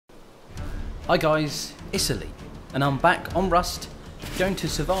Hi guys, it's Elite, and I'm back on Rust, going to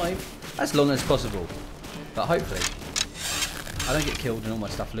survive as long as possible. But hopefully, I don't get killed and all my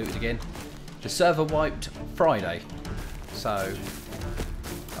stuff looted again. The server wiped Friday, so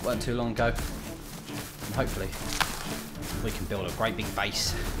that wasn't too long ago. And hopefully, we can build a great big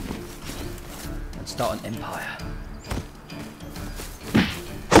base and start an empire.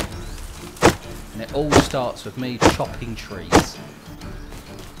 And it all starts with me chopping trees.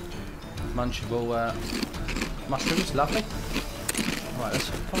 Munchable mushrooms, lovely. Right, let's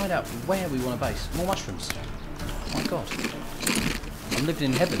find out where we want to base. More mushrooms. Oh my god. I'm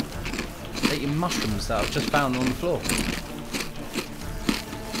living in heaven. Eating mushrooms that I've just found on the floor.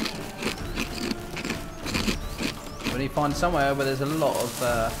 We need to find somewhere where there's a lot of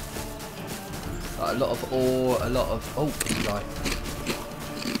ore, a lot of... Oh, big guy.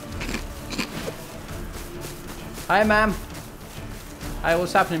 Hey, ma'am. Hey,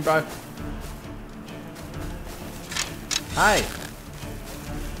 what's happening, bro? Hey.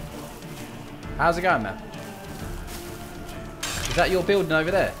 How's it going, man? Is that your building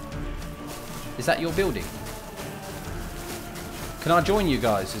over there? Is that your building? Can I join you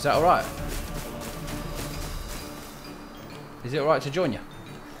guys? Is that alright? Is it alright to join you?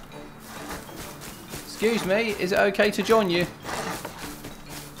 Excuse me, is it okay to join you?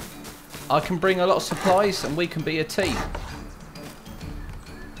 I can bring a lot of supplies and we can be a team.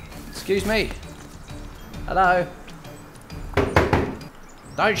 Excuse me. Hello.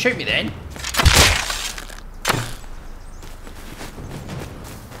 Don't shoot me then.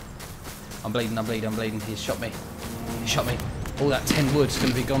 I'm bleeding, I'm bleeding, I'm bleeding. He's shot me. He shot me. All that 10 wood's going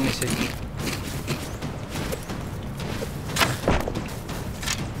to be gone missing.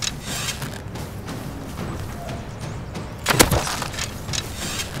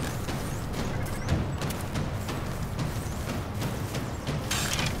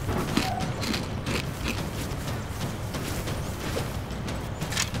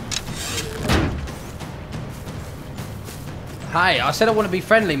 Hey, I said I want to be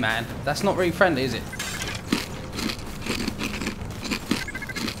friendly, man. That's not really friendly, is it?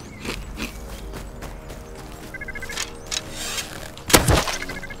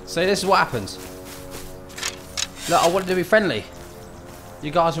 See, this is what happens. Look, I wanted to be friendly.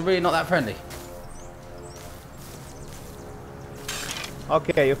 You guys are really not that friendly.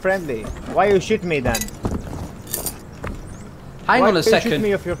 Okay, you're friendly. Why you shoot me then? Hang on a second.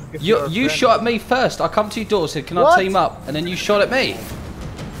 You shot at me first. I come to your door, said, "Can I team up?" And then you shot at me.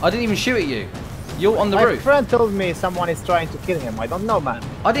 I didn't even shoot at you. You're on the roof. My friend told me someone is trying to kill him. I don't know, man.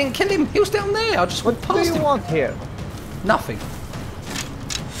 I didn't kill him. He was down there. I just went past him. What do you want here? Nothing.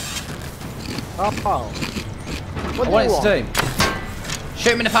 Oh. What I wanted to do.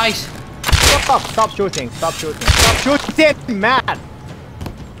 Shoot him in the face. Stop shooting. Stop shooting. Stop shooting, man.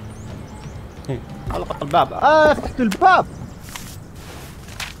 الباب. الباب.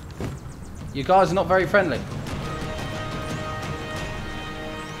 You guys are not very friendly.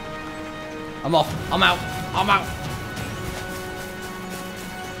 I'm off. I'm out. I'm out.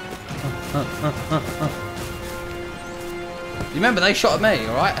 You remember they shot at me,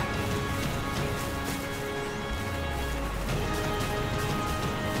 alright?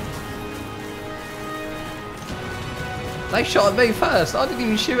 They shot at me first. I didn't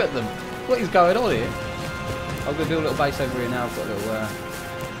even shoot at them. What is going on here? I'm going to build a little base over here now. I've got a little...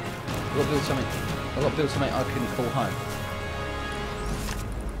 I've got to build something. I've got to build something I can call home.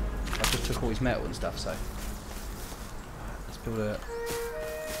 I just took all his metal and stuff, so let's build a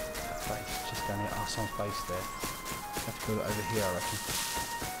base just down here. Oh, someone's base there. I have to build it over here, I reckon.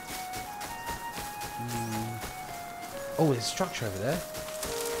 Oh, there's a structure over there.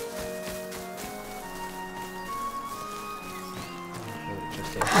 Build it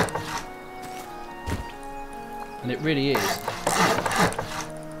just here. And it really is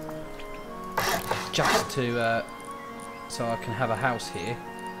just to so I can have a house here,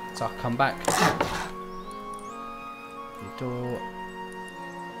 so I can come back. The door.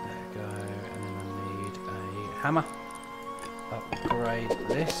 There we go. And then I need a hammer. Upgrade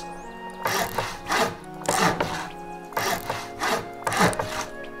this.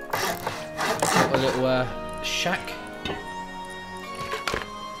 Got a little shack.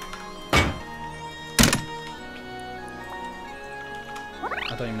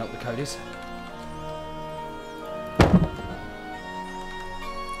 I don't even know what the code is.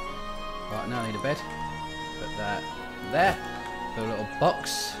 Right, now I need a bed. Put that there. Put a little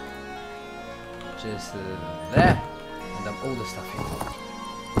box. Just there. And dump all the stuff in.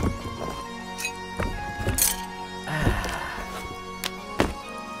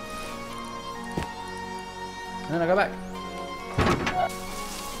 And then I go back.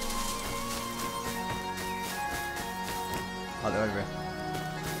 Oh, they're over here.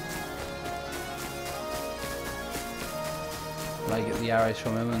 Like get the arrows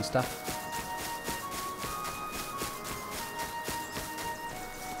from him and stuff.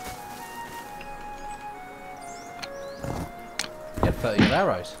 Get 30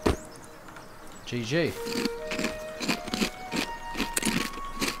 arrows. GG.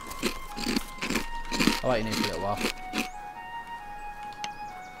 I'll wait in here for a little while.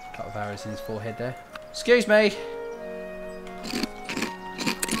 Couple of arrows in his forehead there. Excuse me.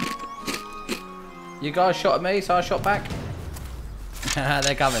 You guys shot at me, so I shot back.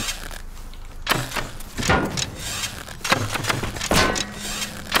 They're coming.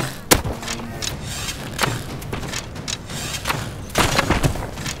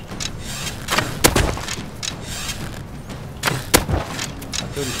 I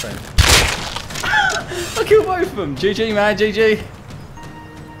killed his friend. I killed both of them. GG, man, GG.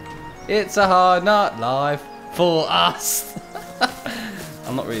 It's a hard nut life for us.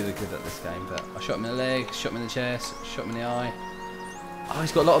 I'm not really good at this game, but I shot him in the leg, shot him in the chest, shot him in the eye. Oh,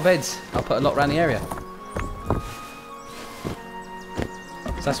 he's got a lot of beds. I'll put a lot around the area.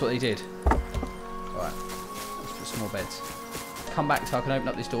 So that's what he did. Alright, let's put some more beds. Come back so I can open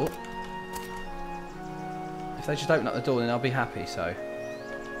up this door. If they just open up the door, then I'll be happy, so.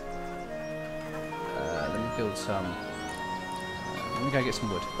 Let me build some. Let me go get some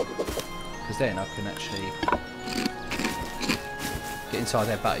wood. Because then I can actually get inside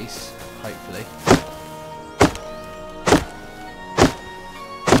their base, hopefully.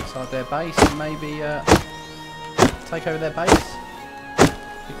 Inside their base and maybe take over their base.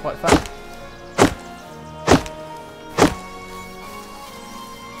 Be quite fun.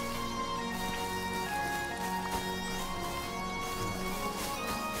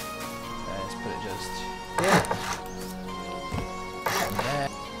 Let's put it just here. There.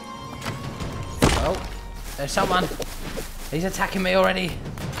 Oh, there's someone. He's attacking me already.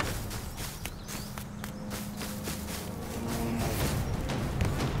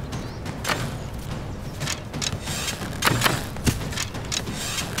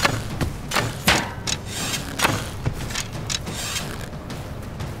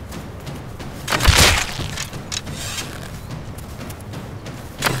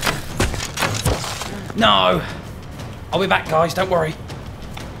 No! I'll be back, guys, don't worry.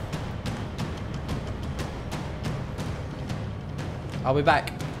 I'll be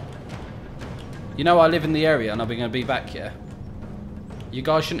back. You know I live in the area and I'm going to be back, yeah? You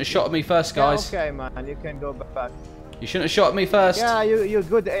guys shouldn't have shot at me first, guys. Yeah, okay, man, you can go back. You shouldn't have shot at me first. Yeah, you're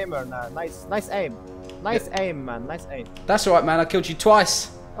good aimer now. Nice aim. Nice aim, man. Nice aim. That's alright, man. I killed you twice.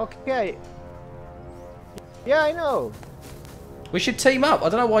 Okay. Yeah, I know. We should team up. I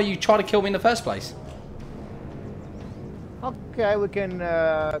don't know why you tried to kill me in the first place. Okay, we can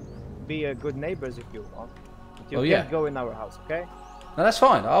be good neighbors if you want. But you can't go in our house, okay? No, that's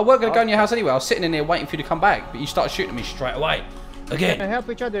fine. I weren't going to go in your house anyway. I was sitting in there waiting for you to come back, but you started shooting me straight away. Again. We can help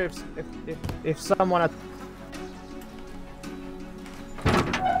each other if someone...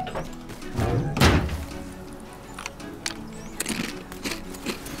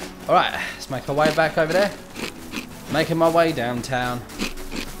 Alright, let's make our way back over there. Making my way downtown.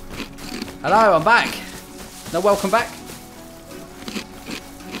 Hello, I'm back. No, welcome back.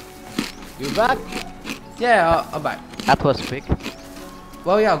 You back? Yeah, I'm back. That was quick.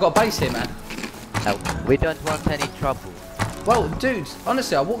 Well, yeah, I've got a base here, man. No, we don't want any trouble. Well, dudes,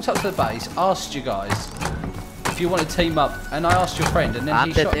 honestly, I walked up to the base, asked you guys if you want to team up, and I asked your friend, and then I'm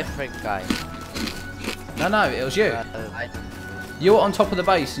he the shot different guy. No, it was you. You were on top of the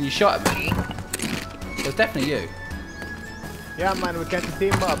base and you shot at me. It was definitely you. Yeah, man, we can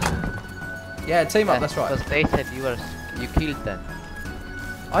team up. Yeah, team up, that's right. Because they said you killed them.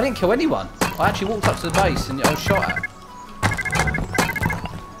 I didn't kill anyone. I actually walked up to the base and I was shot at.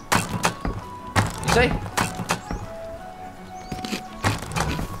 You see?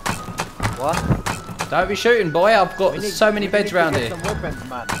 What? Don't be shooting, boy. I've got so many beds around here. Some weapons,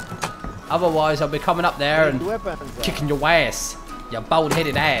 man. Otherwise, I'll be coming up there and kicking your ass. Your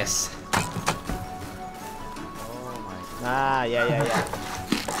bald-headed ass. Oh my god. Ah, yeah.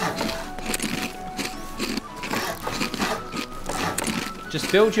 Just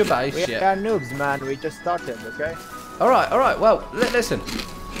build your base, We are noobs, man. We just started, okay? Alright. Well, listen.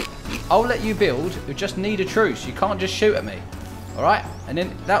 I'll let you build. You just need a truce. You can't just shoot at me. Alright? And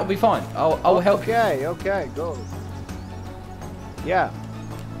then that'll be fine. I'll help you. Okay, go. Yeah.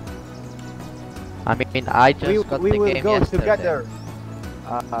 I mean, I just got the game We will go yesterday. together.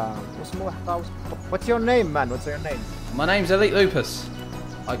 What's your name, man? What's your name? My name's Elitelupus.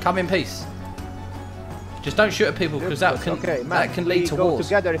 I come in peace. Just don't shoot at people because that can lead to go wars.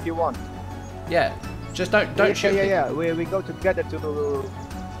 Together if you want. Yeah. Just don't shoot. Yeah. We go together to.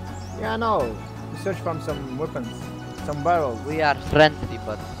 Yeah, no. To search from some weapons, some barrels. We are friendly,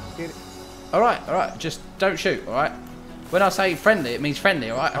 but. All right. Just don't shoot. All right. When I say friendly, it means friendly.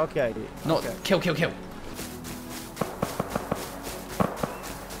 All right. Okay. Not kill.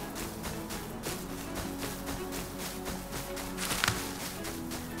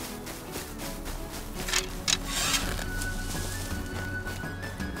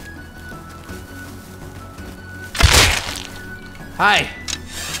 Hey!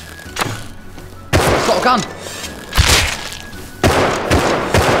 He's got a gun!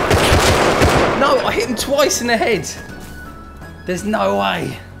 No, I hit him twice in the head! There's no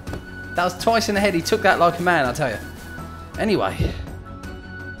way! That was twice in the head, he took that like a man, I tell you. Anyway.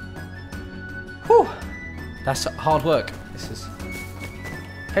 Whew! That's hard work. This is...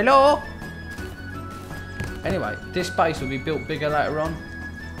 Hello? Anyway, this base will be built bigger later on.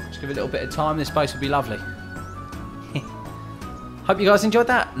 Just give it a little bit of time, this base will be lovely. Hope you guys enjoyed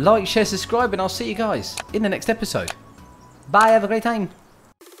that. Like, share, subscribe, and I'll see you guys in the next episode. Bye, have a great time.